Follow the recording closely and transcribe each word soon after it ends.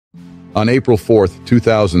On April 4,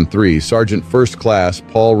 2003, Sergeant First Class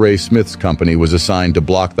Paul Ray Smith's company was assigned to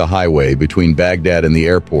block the highway between Baghdad and the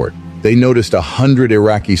airport. They noticed 100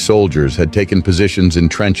 Iraqi soldiers had taken positions in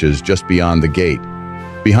trenches just beyond the gate.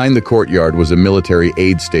 Behind the courtyard was a military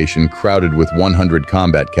aid station crowded with 100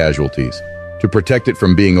 combat casualties. To protect it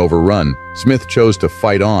from being overrun, Smith chose to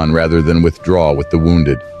fight on rather than withdraw with the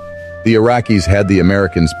wounded. The Iraqis had the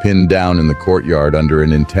Americans pinned down in the courtyard under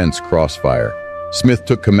an intense crossfire. Smith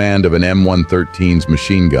took command of an M113's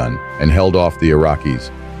machine gun and held off the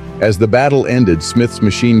Iraqis. As the battle ended, Smith's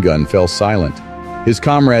machine gun fell silent. His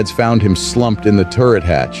comrades found him slumped in the turret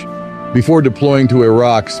hatch. Before deploying to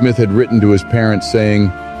Iraq, Smith had written to his parents saying,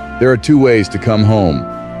 "There are two ways to come home: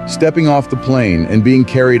 stepping off the plane and being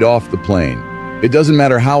carried off the plane. It doesn't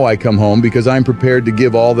matter how I come home because I'm prepared to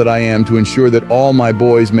give all that I am to ensure that all my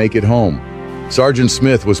boys make it home." Sergeant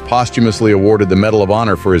Smith was posthumously awarded the Medal of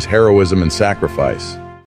Honor for his heroism and sacrifice.